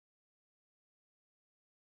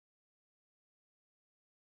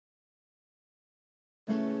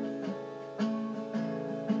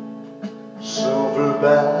Silver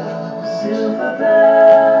bells, silver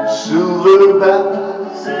bells, silver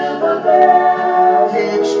bells, silver bells.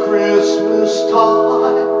 it's Christmas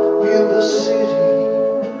time in the city.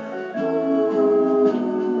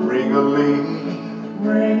 Ring-a-ling,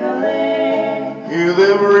 Ring-a-ling, hear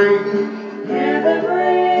them ring, hear them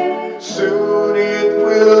ring. soon it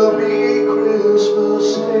will be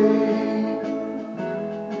Christmas Day.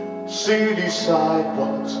 City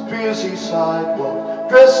sidewalks, busy sidewalks,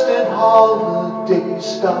 dressed in holiday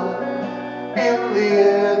style. In the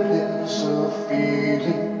air there's a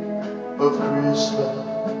feeling of Christmas.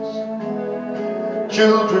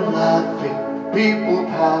 Children laughing, people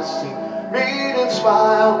passing, meet and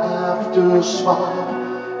smile after smile.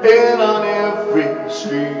 And on every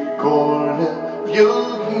street corner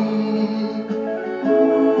you'll hear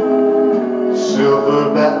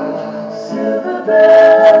silver bells, Silver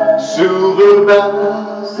bells, silver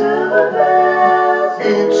bells. silver bells.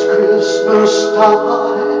 It's Christmas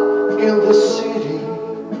time in the city.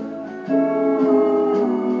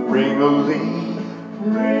 Ring-a-ling,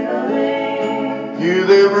 Ring-a-ling, hear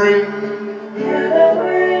them ring, hear them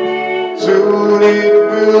ring. soon it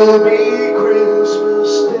will be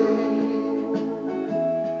Christmas Day.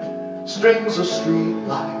 Strings of street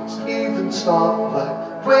lights, even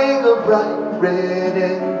stoplights, wave a bright red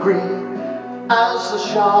and green as the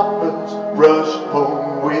shoppers rush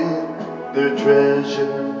home with their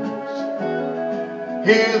treasures.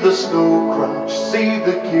 Hear the snow crunch, see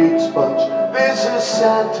the kids bunch. This is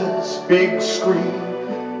Santa's big scream,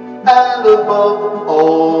 and above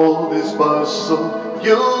all this bustle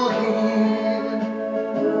you'll hear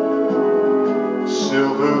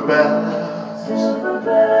silver bells, Silver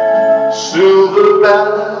bells, silver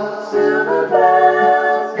bells. silver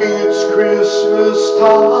bells. It's Christmas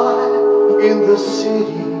time in the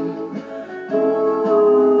city.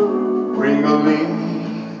 Ring-a-ling,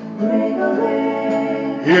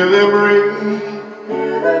 Ring-a-ling, hear them ring,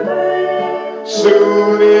 hear them ring.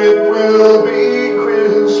 soon it will be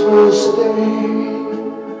Christmas Day.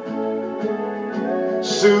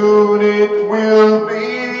 Soon it will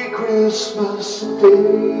be Christmas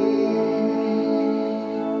Day.